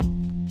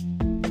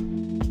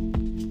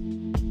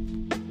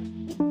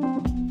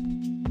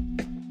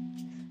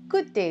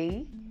Good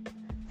day.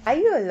 Are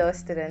you a law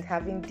student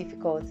having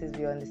difficulties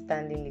with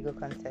understanding legal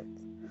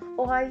concepts?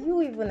 Or are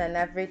you even an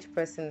average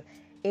person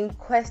in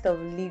quest of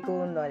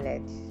legal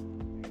knowledge?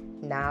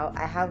 Now,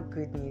 I have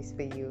good news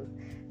for you.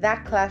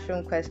 That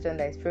classroom question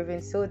that is proving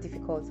so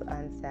difficult to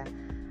answer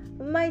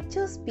might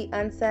just be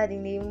answered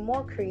in a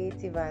more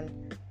creative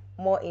and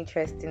more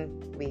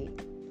interesting way.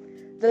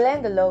 The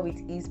Learn the Law with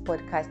Ease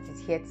podcast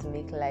is here to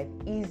make life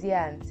easier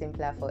and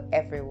simpler for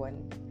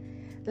everyone.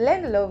 The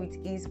Learn the Law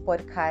with Ease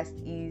podcast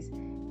is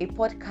a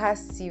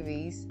podcast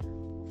series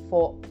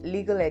for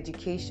legal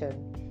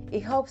education. It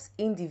helps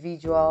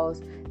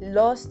individuals,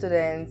 law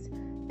students,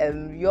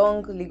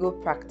 young legal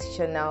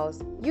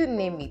practitioners, you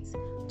name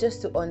it,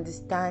 just to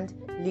understand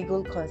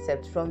legal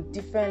concepts from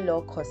different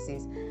law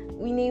courses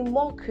in a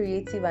more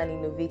creative and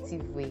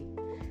innovative way.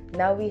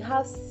 Now we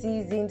have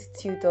seasoned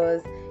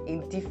tutors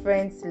in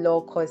different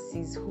law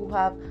courses who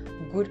have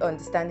good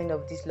understanding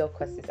of these law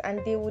courses,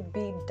 and they would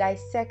be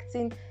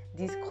dissecting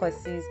these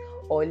courses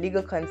or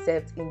legal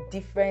concepts in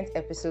different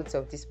episodes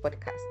of this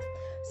podcast.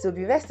 So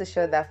be rest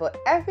assured that for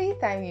every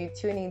time you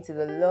tune into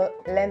the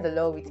Learn the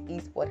Law with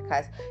Ease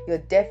podcast, you're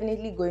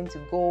definitely going to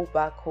go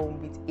back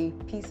home with a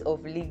piece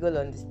of legal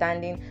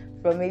understanding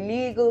from a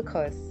legal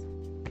course.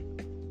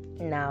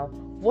 Now,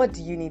 what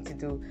do you need to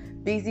do?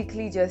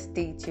 Basically, just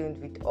stay tuned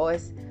with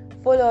us.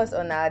 Follow us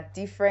on our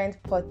different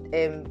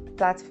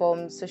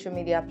platforms, social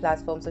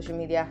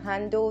media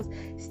handles.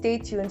 Stay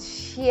tuned,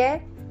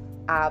 share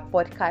our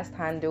podcast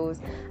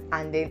handles,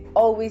 and then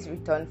always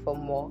return for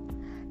more.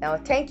 Now,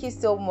 thank you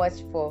so much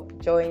for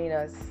joining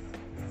us.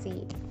 See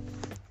you.